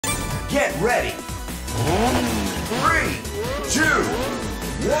Get ready. 3, 2,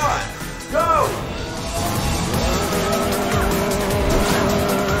 1, go!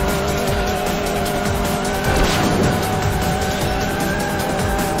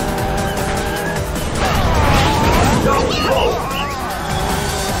 Double roll!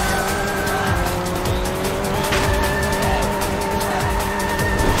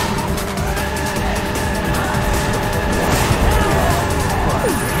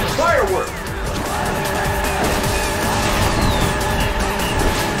 Firework!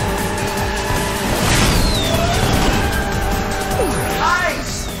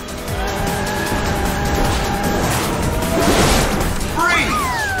 Ice! Freeze!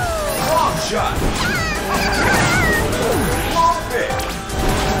 Long shot! Long pitch!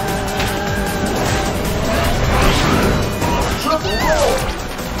 Triple roll!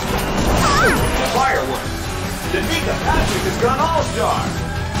 Firework! Danica Patrick has gone all-star!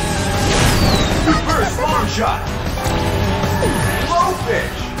 Reverse long shot! Low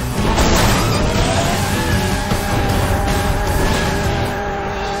pitch!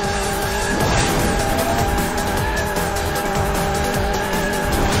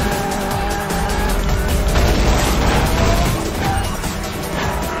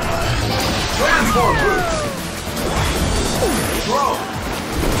 Transform boost! Throw!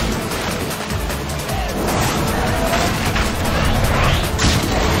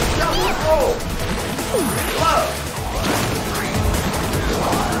 Double roll! Love!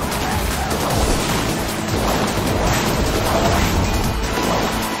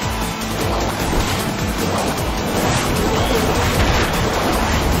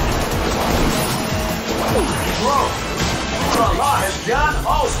 Throw! Prala has gone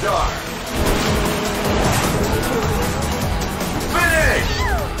all-star! Finish!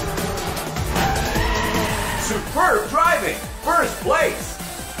 Superb driving! First place!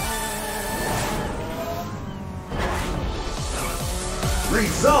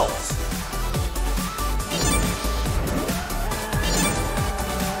 Results!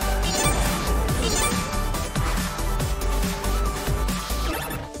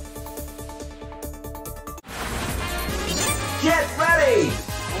 Get ready!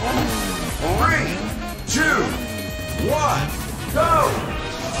 3, 2, 1, go!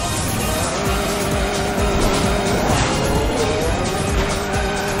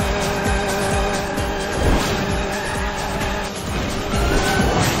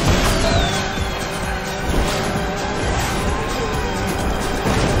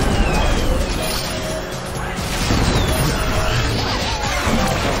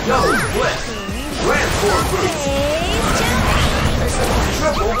 Double flip! Transform boost!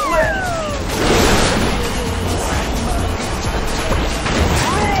 Triple flip!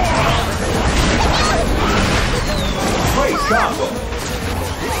 Great combo!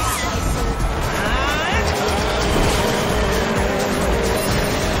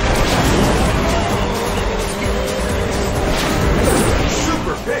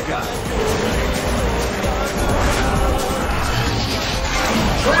 Super pickup!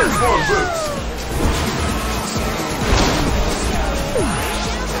 Transform boost!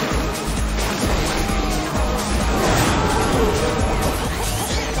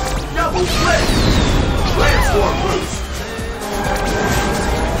 Double flip! Transform boost!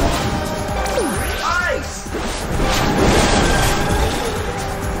 Ice!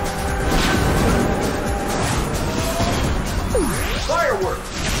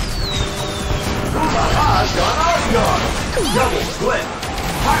 Fireworks! Ooh-la-la's gone all-star! Double flip!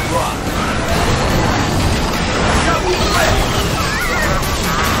 Hot rod! Double flip!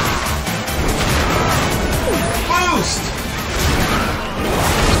 Boost!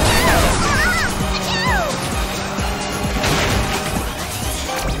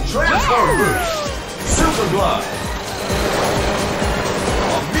 Transform boost! Super glove!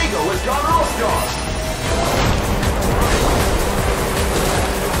 Amigo has gone all-star!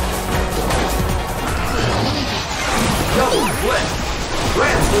 Double flip!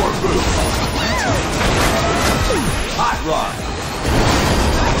 Transform boost! Hot rod!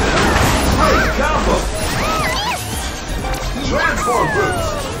 Great combo! Transform boost!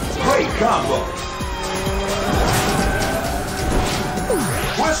 Great combo!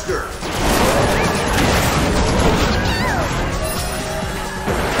 Twister!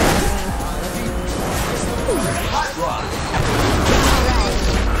 Hot rod!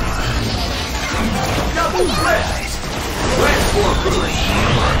 Double flip! Transform boost!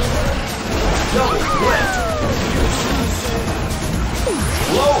 Double flip!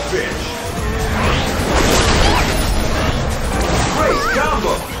 Low pitch! Great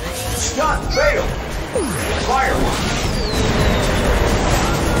combo! Scott failed! Firework!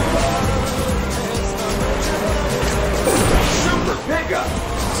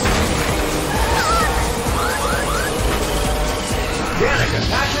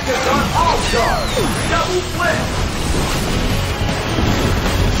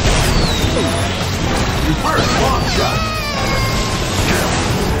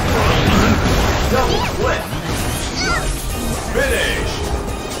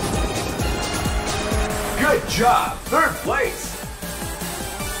 job! Third place!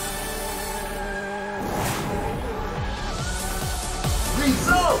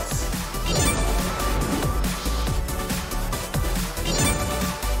 Results!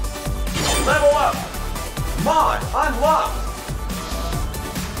 Level up! Mod unlocked!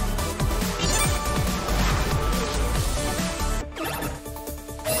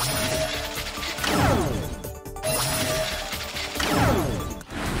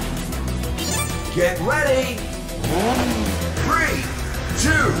 Get ready! 3, 2,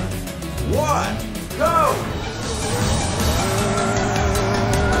 1, go!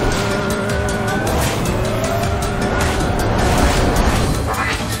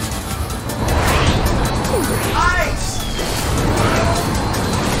 Ice!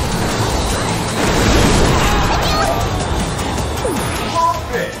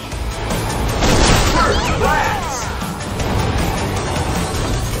 Goldfish! First class!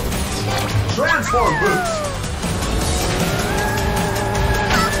 Transform boost!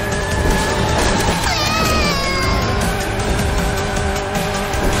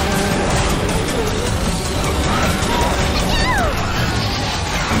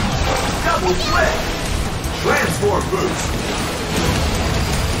 Double flip! Transform boost!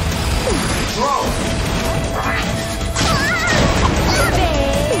 Throw!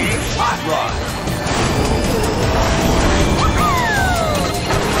 Hot rod!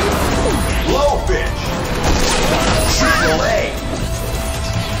 Blowfish! Triple A!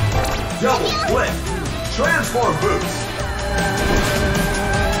 Double flip! Transform boost!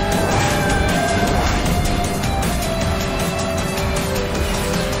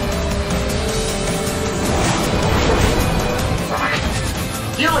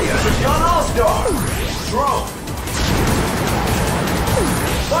 Gilead has gone all-star! Drone!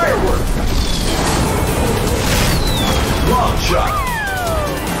 Firework! Long shot!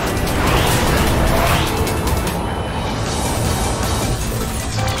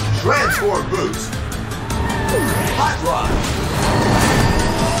 Transform boost! Hot rod!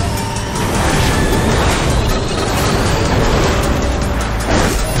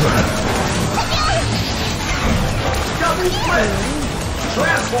 Double flip!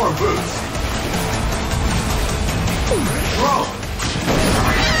 Transform boost! Drone!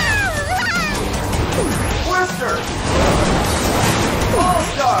 Twister!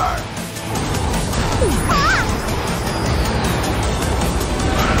 All-star!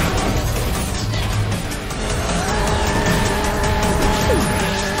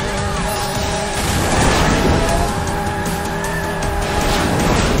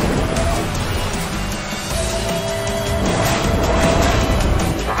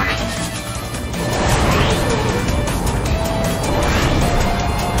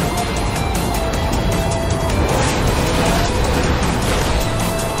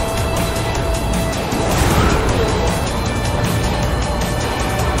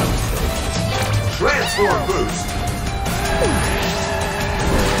 Transform boost!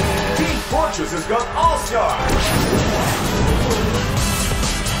 Team Fortress has gone all-star!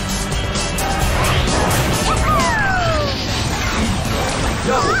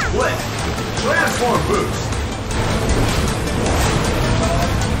 Double flip! Transform boost!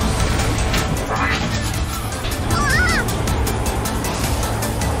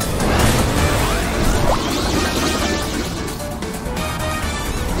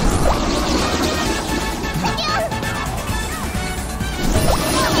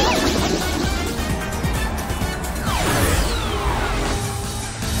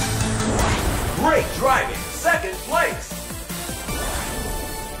 Great driving, second place!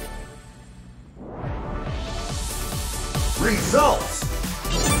 Results!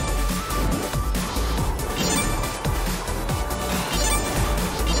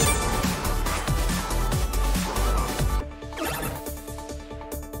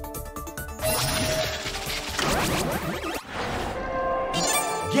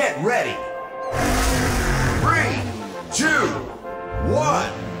 Get ready! 3, 2,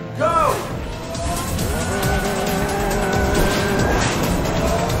 1, go!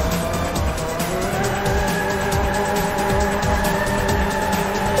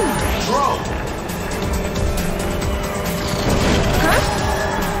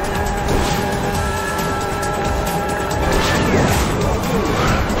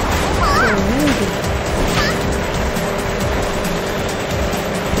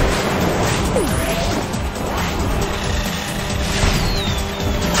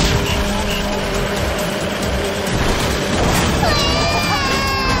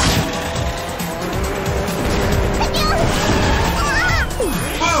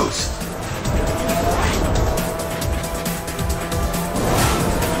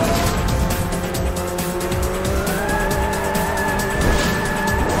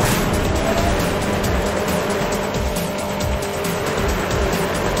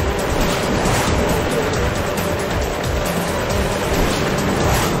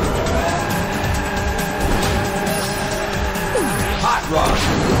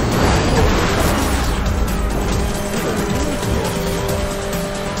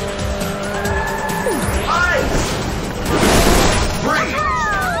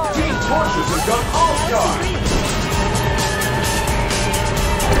 Torches have gone all-star!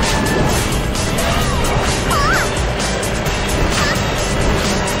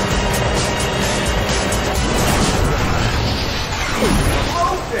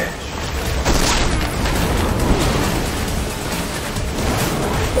 Blowfish!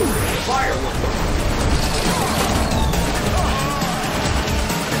 Firework!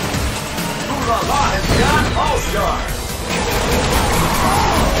 Ooh la la has got all-star!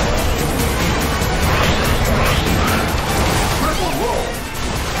 Triple roll!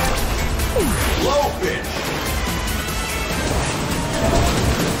 Blowfish!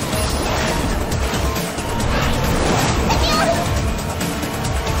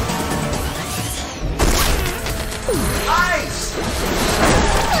 Ice!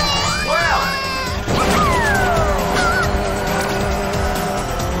 Well!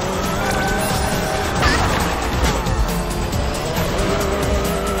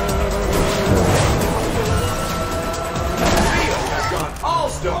 Rio has gone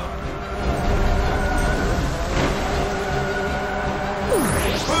all-star!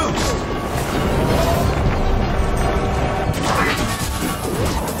 Boost!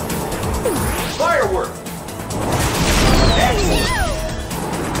 Firework! Excellent!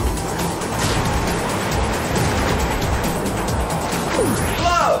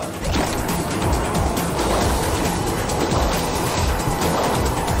 Glove!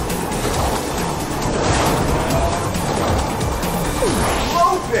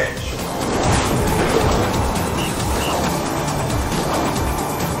 Blowfish!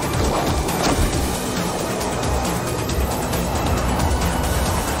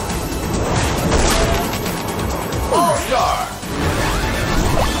 All-star!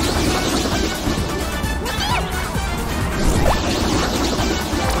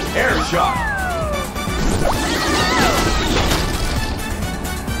 Air shot!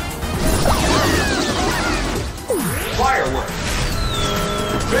 Firework!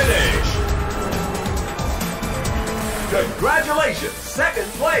 Finish! Congratulations, second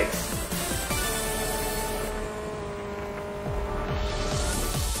place!